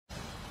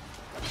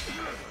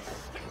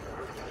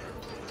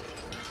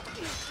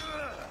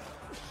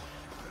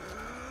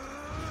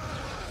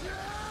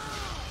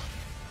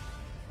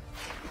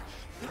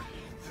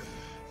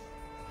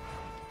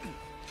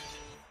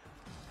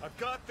I've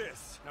got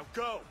this! Now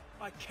go!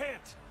 I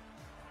can't!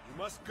 You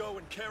must go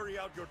and carry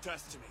out your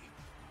destiny.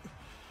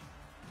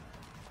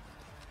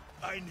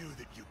 I knew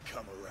that you'd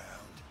come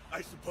around.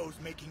 I suppose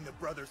making the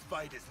brothers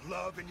fight is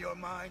love in your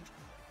mind?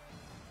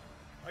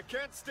 I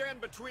can't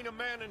stand between a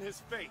man and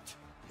his fate.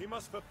 He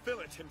must fulfill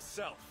it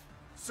himself.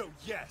 So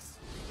yes!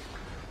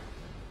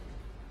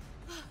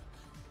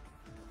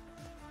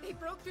 They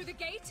broke through the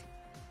gate?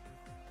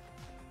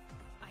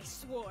 I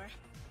swore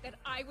that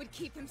I would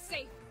keep him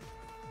safe.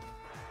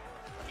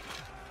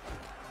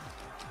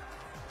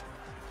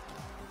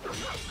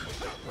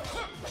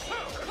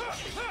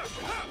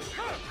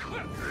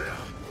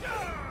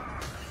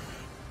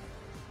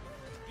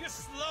 You're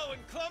slow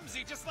and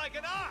clumsy, just like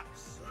an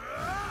ox!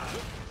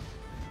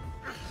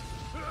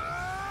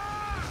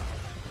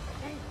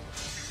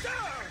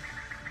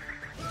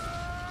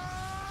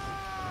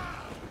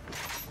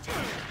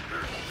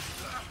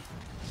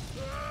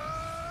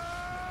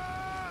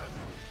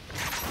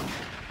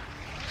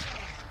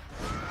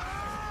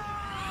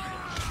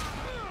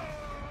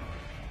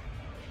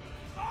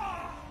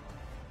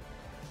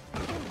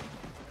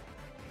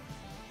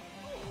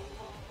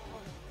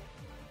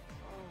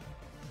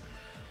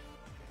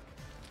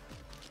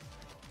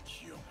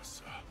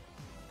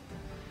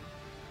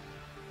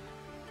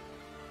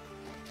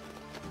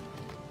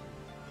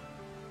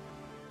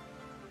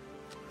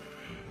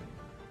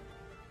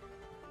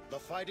 The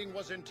fighting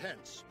was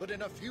intense, but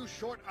in a few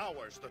short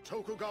hours, the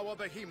Tokugawa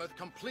behemoth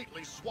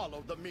completely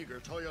swallowed the meager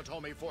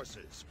Toyotomi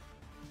forces.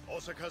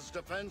 Osaka's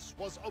defense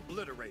was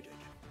obliterated.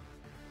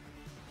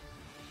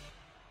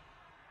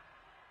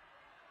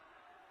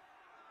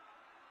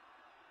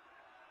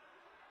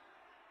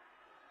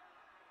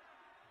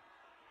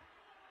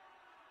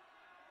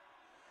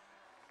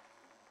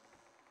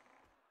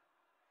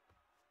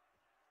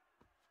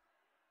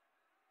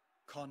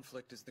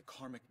 Conflict is the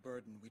karmic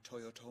burden we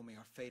Toyotomi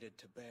are fated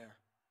to bear.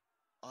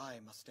 I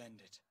must end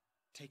it.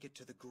 Take it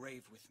to the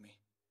grave with me.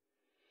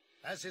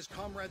 As his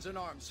comrades in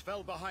arms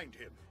fell behind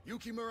him,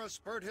 Yukimura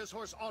spurred his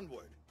horse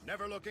onward,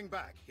 never looking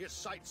back, his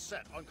sights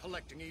set on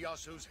collecting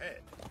Iyasu's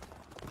head.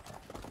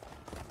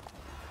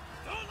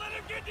 Don't let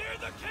him get near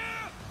the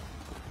camp!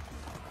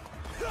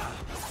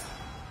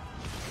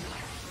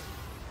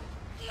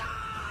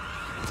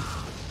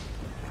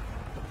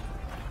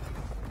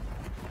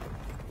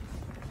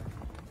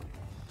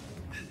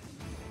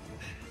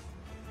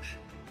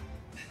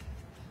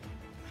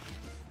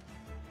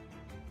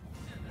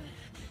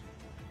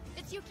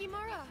 It's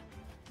Yukimura!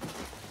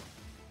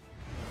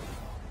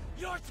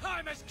 Your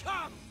time has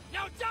come!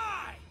 Now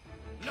die!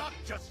 Not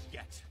just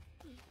yet!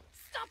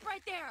 Stop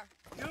right there!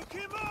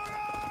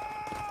 Yukimura!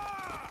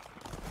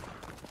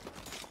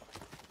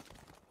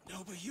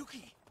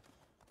 Nobuyuki!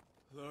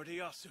 Lord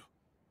Iyasu,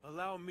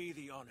 allow me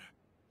the honor.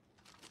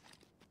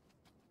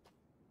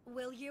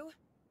 Will you?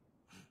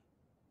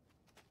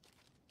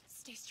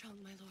 Stay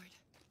strong, my lord.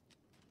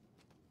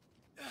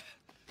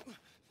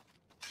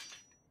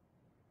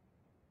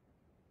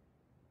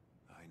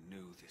 I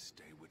knew this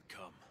day would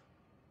come.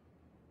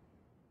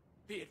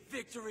 Be it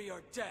victory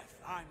or death,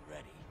 I'm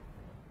ready.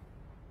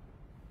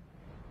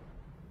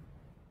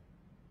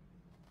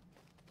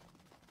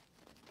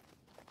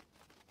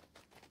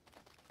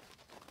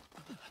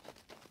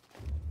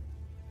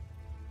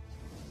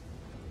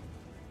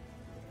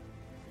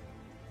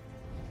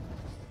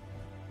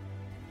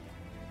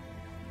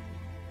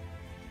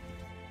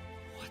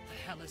 What the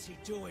hell is he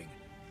doing?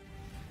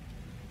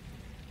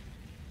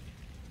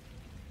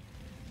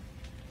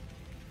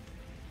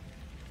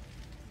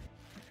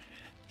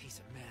 He's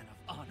a man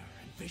of honor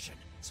and vision,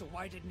 so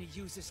why didn't he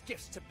use his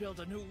gifts to build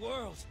a new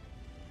world?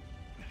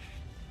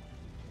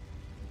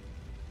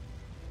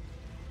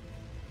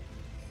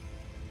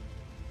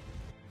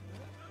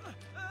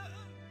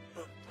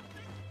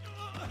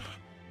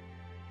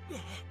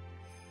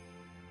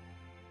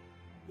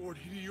 Lord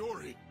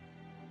Hideyori!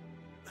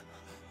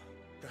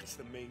 That's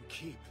the main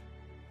keep.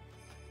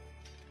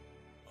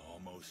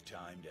 Almost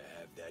time to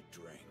have that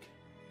drink.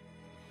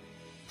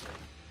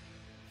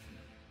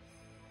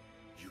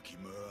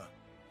 Yukimura,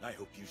 I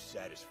hope you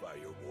satisfy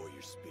your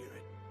warrior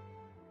spirit.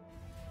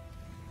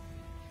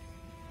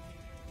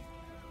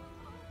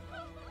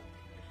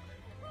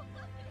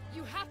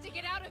 You have to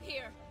get out of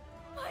here!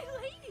 My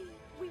lady!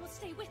 We will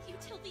stay with you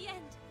till the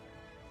end.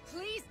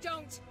 Please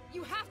don't!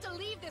 You have to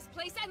leave this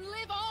place and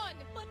live on!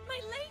 But my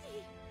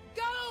lady!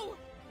 Go!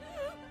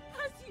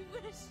 As you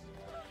wish.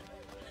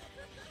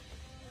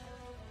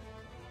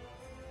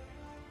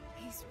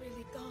 He's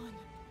really gone.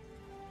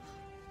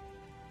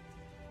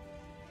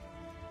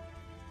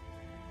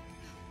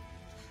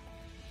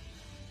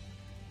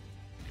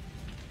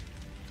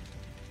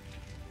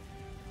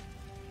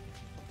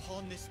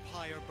 Upon this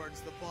pyre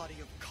burns the body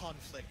of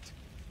conflict.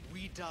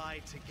 We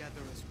die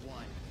together as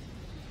one.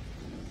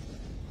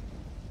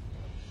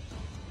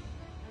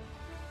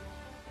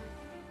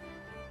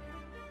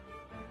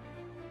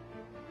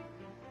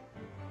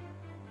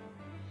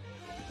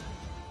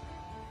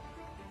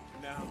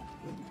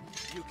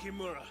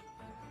 Yukimura.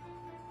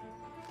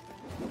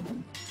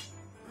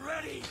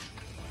 Ready!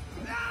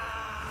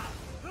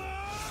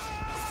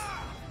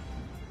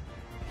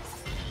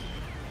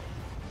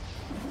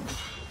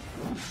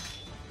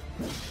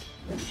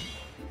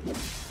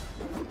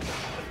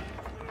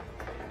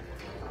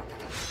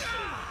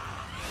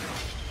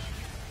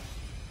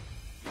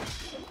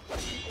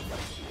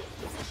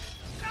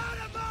 Out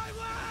of my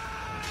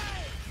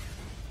way!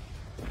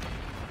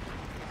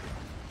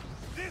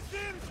 This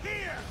ends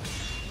here!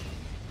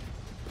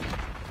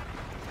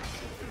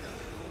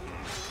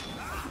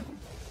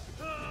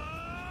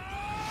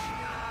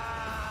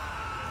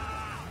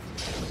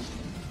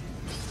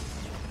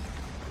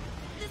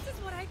 This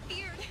is what I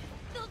feared.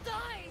 They'll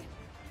die.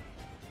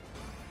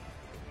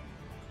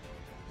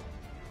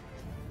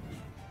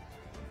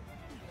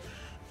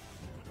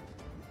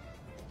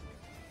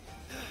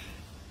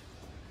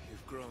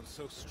 You've grown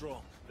so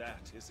strong, that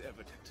is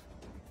evident.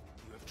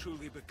 You have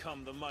truly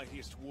become the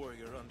mightiest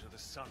warrior under the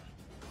sun.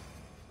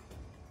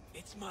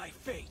 It's my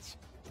fate.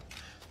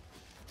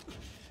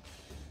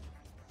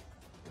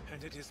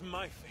 And it is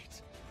my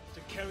fate to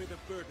carry the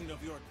burden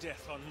of your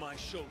death on my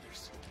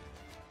shoulders.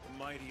 The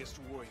mightiest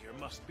warrior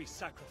must be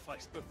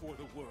sacrificed before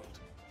the world.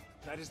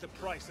 That is the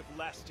price of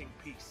lasting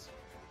peace.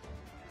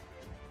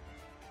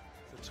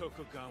 The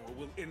Tokugawa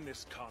will end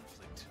this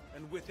conflict,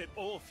 and with it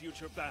all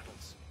future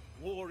battles.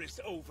 War is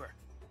over.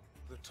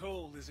 The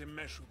toll is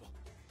immeasurable,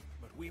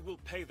 but we will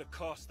pay the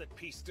cost that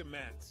peace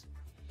demands.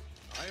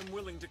 I am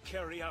willing to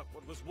carry out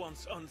what was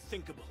once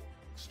unthinkable.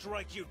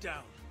 Strike you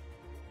down.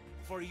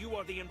 For you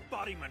are the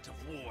embodiment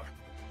of war.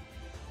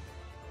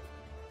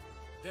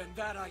 Then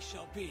that I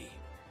shall be.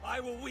 I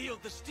will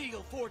wield the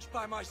steel forged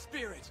by my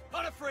spirit,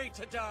 unafraid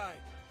to die.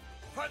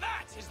 For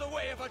that is the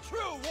way of a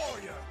true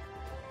warrior!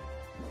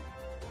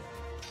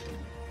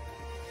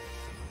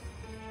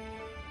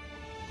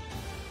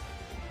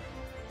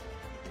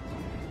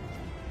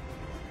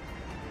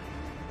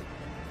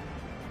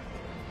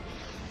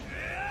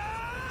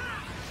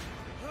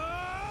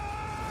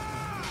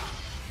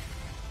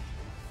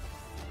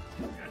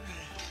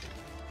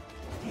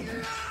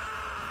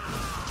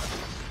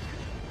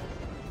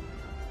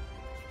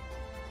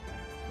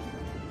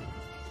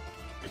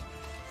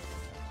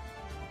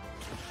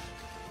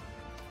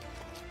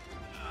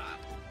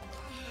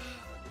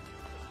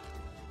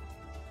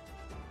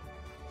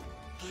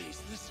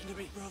 Please listen to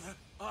me, brother.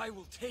 I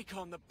will take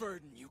on the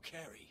burden you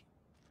carry.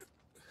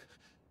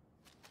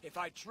 If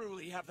I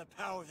truly have the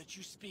power that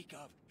you speak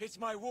of, it's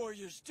my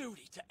warrior's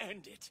duty to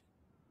end it.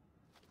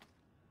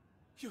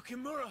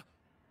 Yukimura!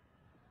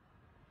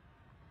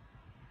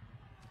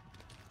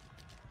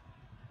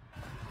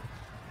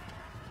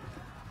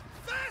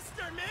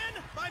 Faster,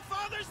 men! My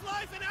father's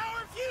life and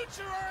our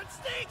future are at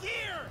stake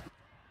here!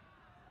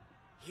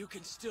 You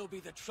can still be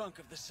the trunk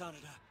of the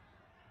Sanada.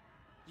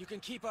 You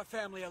can keep our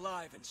family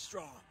alive and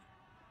strong.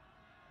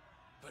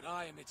 But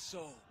I am its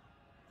soul.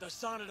 The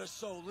Sanada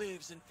soul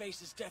lives and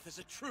faces death as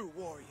a true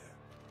warrior.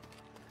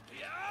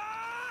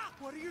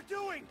 What are you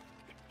doing?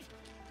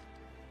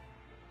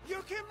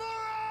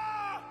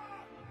 Yukimura!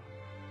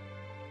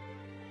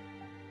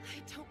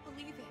 I don't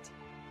believe it.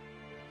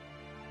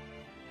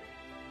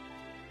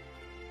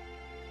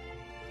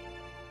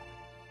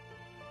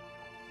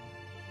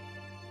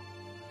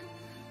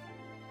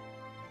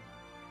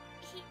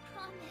 He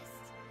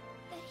promised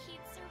that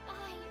he'd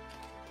survive.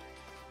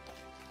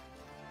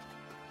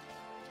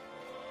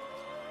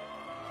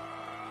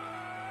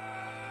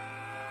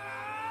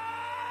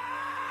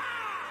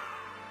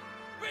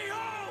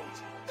 Behold!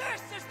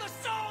 This is the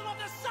soul of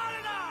the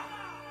Sanada!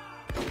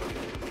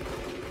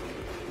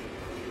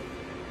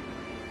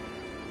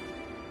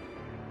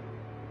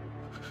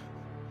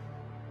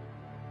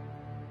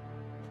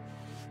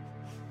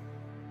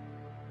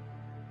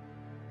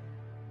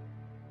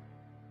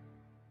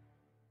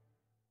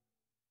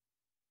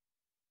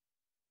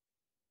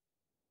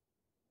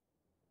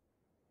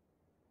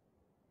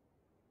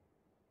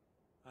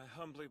 I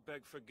humbly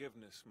beg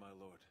forgiveness, my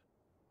lord.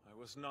 I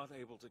was not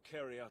able to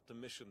carry out the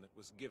mission that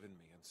was given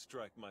me and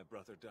strike my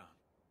brother down.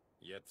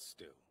 Yet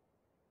still,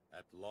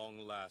 at long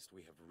last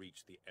we have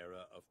reached the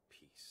era of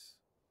peace.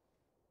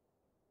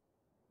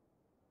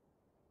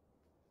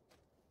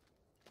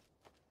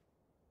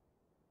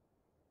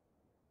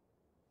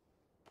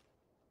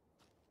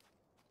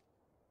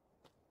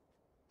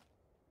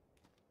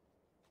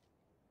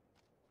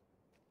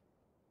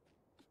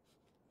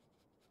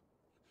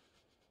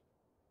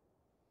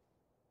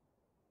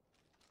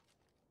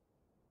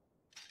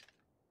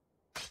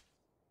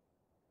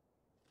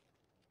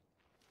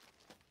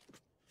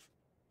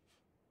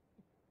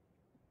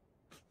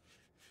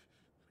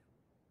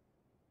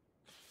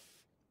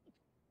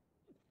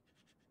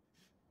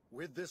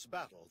 With this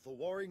battle, the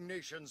warring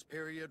nations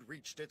period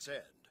reached its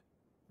end.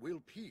 Will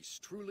peace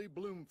truly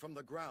bloom from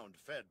the ground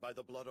fed by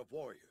the blood of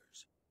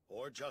warriors,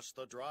 or just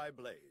the dry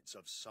blades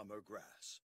of summer grass?